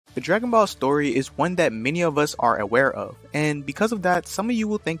The Dragon Ball story is one that many of us are aware of, and because of that, some of you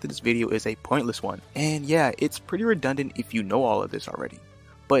will think that this video is a pointless one. And yeah, it's pretty redundant if you know all of this already.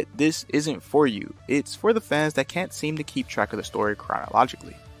 But this isn't for you, it's for the fans that can't seem to keep track of the story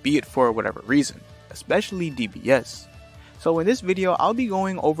chronologically, be it for whatever reason, especially DBS. So in this video, I'll be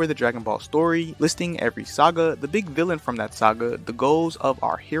going over the Dragon Ball story, listing every saga, the big villain from that saga, the goals of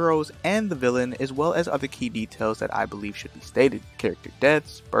our heroes and the villain, as well as other key details that I believe should be stated, character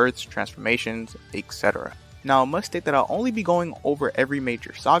deaths, births, transformations, etc. Now I must state that I'll only be going over every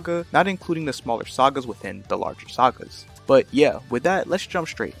major saga, not including the smaller sagas within the larger sagas. But yeah, with that, let's jump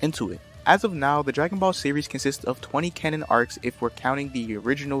straight into it. As of now, the Dragon Ball series consists of 20 canon arcs if we're counting the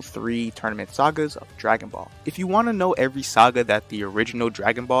original 3 tournament sagas of Dragon Ball. If you want to know every saga that the original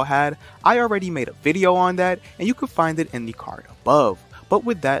Dragon Ball had, I already made a video on that and you can find it in the card above. But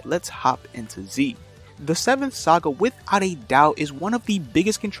with that, let's hop into Z. The 7th saga without a doubt is one of the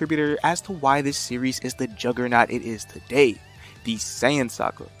biggest contributors as to why this series is the juggernaut it is today, the Saiyan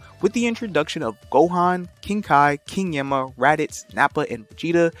Saga. With the introduction of Gohan, King Kai, King Yama, Raditz, Nappa, and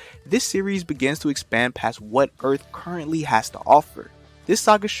Vegeta, this series begins to expand past what Earth currently has to offer. This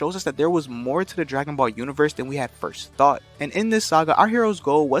saga shows us that there was more to the Dragon Ball universe than we had first thought, and in this saga, our hero's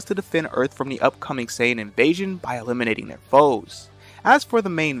goal was to defend Earth from the upcoming Saiyan invasion by eliminating their foes. As for the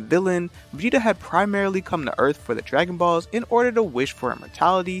main villain, Vegeta had primarily come to Earth for the Dragon Balls in order to wish for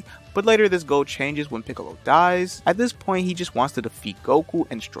immortality, but later this goal changes when Piccolo dies. At this point, he just wants to defeat Goku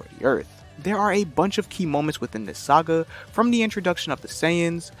and destroy the Earth. There are a bunch of key moments within this saga, from the introduction of the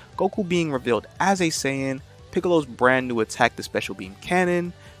Saiyans, Goku being revealed as a Saiyan, Piccolo's brand new attack, the Special Beam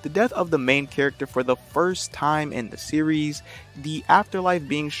Cannon, the death of the main character for the first time in the series, the afterlife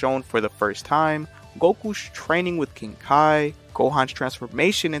being shown for the first time, Goku's training with King Kai, Gohan's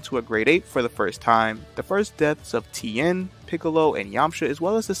transformation into a Great Ape for the first time, the first deaths of Tien, Piccolo, and Yamcha, as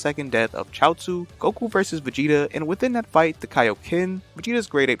well as the second death of Chaozu, Goku vs Vegeta, and within that fight, the Kaioken, Vegeta's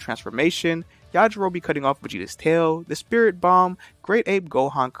Great Ape transformation, Yajirobe cutting off Vegeta's tail, the Spirit Bomb, Great Ape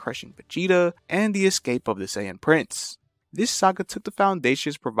Gohan crushing Vegeta, and the escape of the Saiyan Prince. This saga took the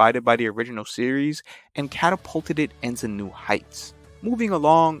foundations provided by the original series and catapulted it into new heights. Moving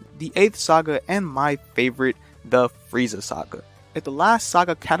along, the 8th saga and my favorite, the Frieza Saga. If the last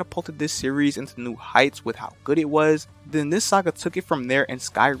saga catapulted this series into new heights with how good it was, then this saga took it from there and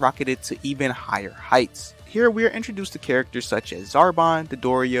skyrocketed to even higher heights. Here we are introduced to characters such as Zarbon,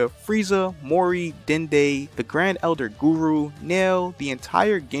 Dodoria, Frieza, Mori, Dende, the Grand Elder Guru, Nail, the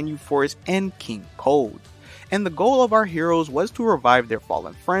entire Ginyu Force, and King Cold. And the goal of our heroes was to revive their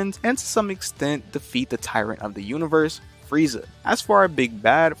fallen friends and to some extent defeat the tyrant of the universe, Frieza. As for our big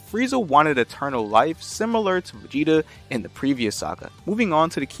bad, Frieza wanted eternal life similar to Vegeta in the previous saga. Moving on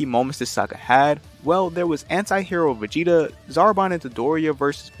to the key moments this saga had, well, there was anti-hero Vegeta, Zarbon and Dodoria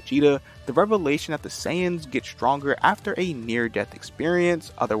versus Vegeta, the revelation that the Saiyans get stronger after a near-death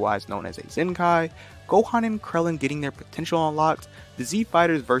experience, otherwise known as a Zenkai, Gohan and Krillin getting their potential unlocked, the Z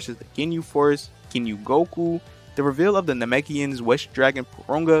Fighters versus the Ginyu Force, Ginyu Goku, the reveal of the Namekian's West Dragon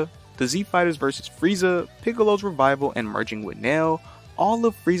Purunga, the Z Fighters vs Frieza, Piccolo's revival and merging with Nail, all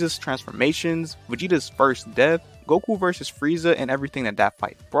of Frieza's transformations, Vegeta's first death, Goku vs Frieza and everything that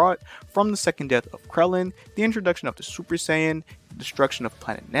fight brought, from the second death of Krillin, the introduction of the Super Saiyan, the destruction of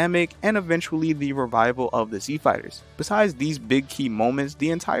Planet Namek, and eventually the revival of the Z Fighters. Besides these big key moments, the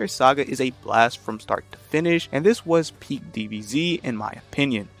entire saga is a blast from start to finish, and this was peak DBZ in my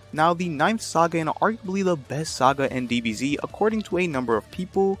opinion. Now, the 9th saga, and arguably the best saga in DBZ according to a number of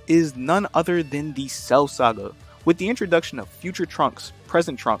people, is none other than the Cell Saga. With the introduction of future Trunks,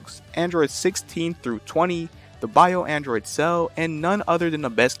 present Trunks, androids 16 through 20, the bio android Cell, and none other than the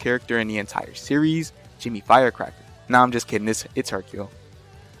best character in the entire series, Jimmy Firecracker. Nah, I'm just kidding, it's Hercule.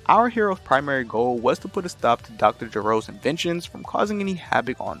 Our hero's primary goal was to put a stop to Dr. Gero's inventions from causing any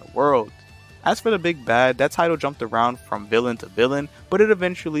havoc on the world. As for the big bad, that title jumped around from villain to villain, but it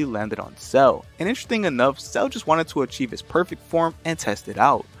eventually landed on Cell. And interesting enough, Cell just wanted to achieve his perfect form and test it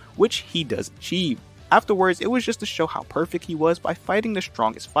out, which he does achieve. Afterwards, it was just to show how perfect he was by fighting the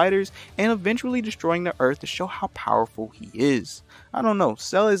strongest fighters and eventually destroying the Earth to show how powerful he is. I don't know,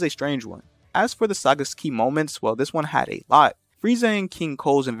 Cell is a strange one. As for the saga's key moments, well, this one had a lot. Frieza and King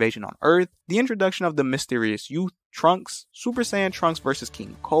Cold's invasion on Earth, the introduction of the mysterious youth, Trunks, Super Saiyan Trunks vs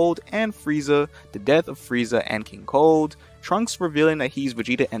King Cold and Frieza, the death of Frieza and King Cold, Trunks revealing that he's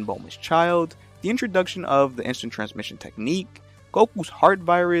Vegeta and Bulma's child, the introduction of the instant transmission technique, Goku's heart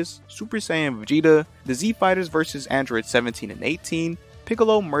virus, Super Saiyan Vegeta, the Z Fighters vs Android 17 and 18,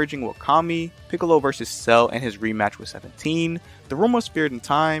 Piccolo merging with Kami, Piccolo vs Cell and his rematch with 17, the Room of Spirit and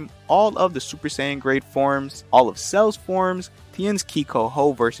Time, all of the Super Saiyan grade forms, all of Cell's forms, Tien's Kiko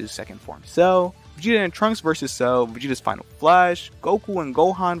Ho vs Second Form Cell, Vegeta and Trunks vs Cell, Vegeta's Final Flash, Goku and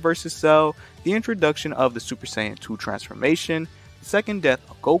Gohan vs Cell, the introduction of the Super Saiyan 2 transformation, the second death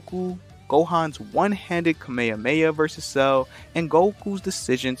of Goku, Gohan's one-handed Kamehameha vs Cell, and Goku's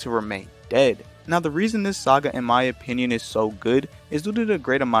decision to remain dead. Now the reason this saga in my opinion is so good is due to the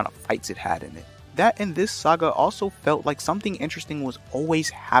great amount of fights it had in it. That in this saga also felt like something interesting was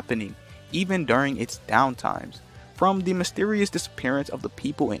always happening, even during its downtimes. From the mysterious disappearance of the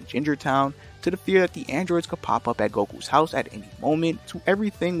people in Ginger Town, to the fear that the androids could pop up at Goku's house at any moment, to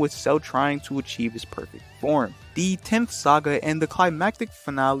everything with Cell trying to achieve his perfect form. The 10th saga and the climactic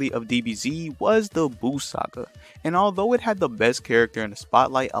finale of DBZ was the Buu Saga, and although it had the best character in the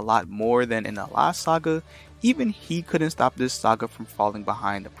spotlight a lot more than in the last saga, even he couldn't stop this saga from falling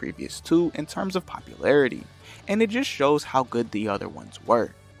behind the previous two in terms of popularity, and it just shows how good the other ones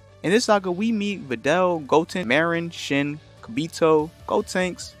were. In this saga, we meet Videl, Goten, Marin, Shin, Kibito,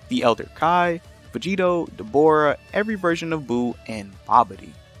 Gotenks, the Elder Kai, Vegito, Deborah, every version of Buu, and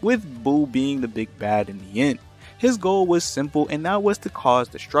Babidi, with Buu being the big bad in the end. His goal was simple, and that was to cause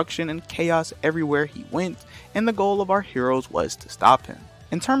destruction and chaos everywhere he went, and the goal of our heroes was to stop him.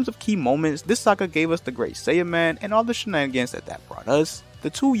 In terms of key moments, this saga gave us the Great Saiyan Man and all the shenanigans that brought us, the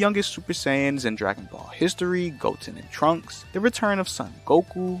two youngest Super Saiyans in Dragon Ball history, Goten and Trunks, the return of Son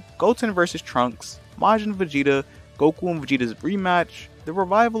Goku, Goten vs Trunks, Majin Vegeta, Goku and Vegeta's rematch, the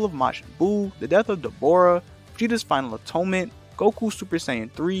revival of Majin Buu, the death of Deborah, Vegeta's final atonement, Goku Super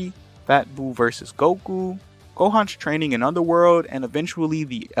Saiyan 3, Fat Buu vs Goku, Gohan's training in Underworld, and eventually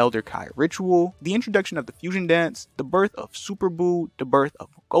the Elder Kai ritual, the introduction of the fusion dance, the birth of Super Buu, the birth of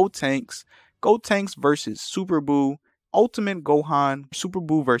Gotenks, Gotenks vs Super Buu, Ultimate Gohan, Super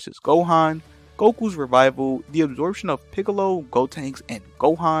Buu vs Gohan, Goku's revival, the absorption of Piccolo, Gotenks, and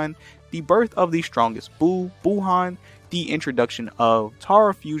Gohan, the birth of the strongest Buu, Buuhan, the introduction of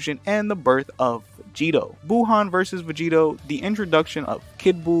Tara Fusion, and the birth of Vegito. Buuhan vs Vegito, the introduction of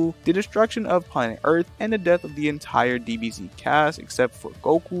Kid Buu, the destruction of planet Earth, and the death of the entire DBZ cast except for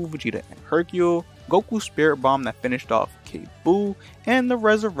Goku, Vegeta, and Hercule, Goku's spirit bomb that finished off Kid Buu, and the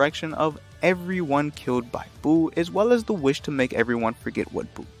resurrection of everyone killed by Buu, as well as the wish to make everyone forget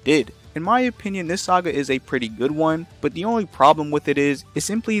what Buu did. In my opinion, this saga is a pretty good one, but the only problem with it is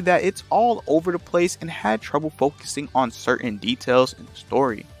simply that it's all over the place and had trouble focusing on certain details in the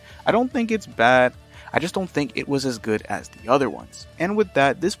story. I don't think it's bad, I just don't think it was as good as the other ones. And with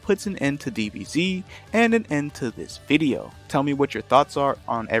that, this puts an end to DBZ and an end to this video. Tell me what your thoughts are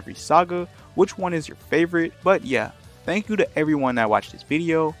on every saga, which one is your favorite, but yeah, thank you to everyone that watched this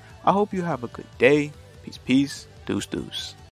video. I hope you have a good day. Peace, peace, deuce, deuce.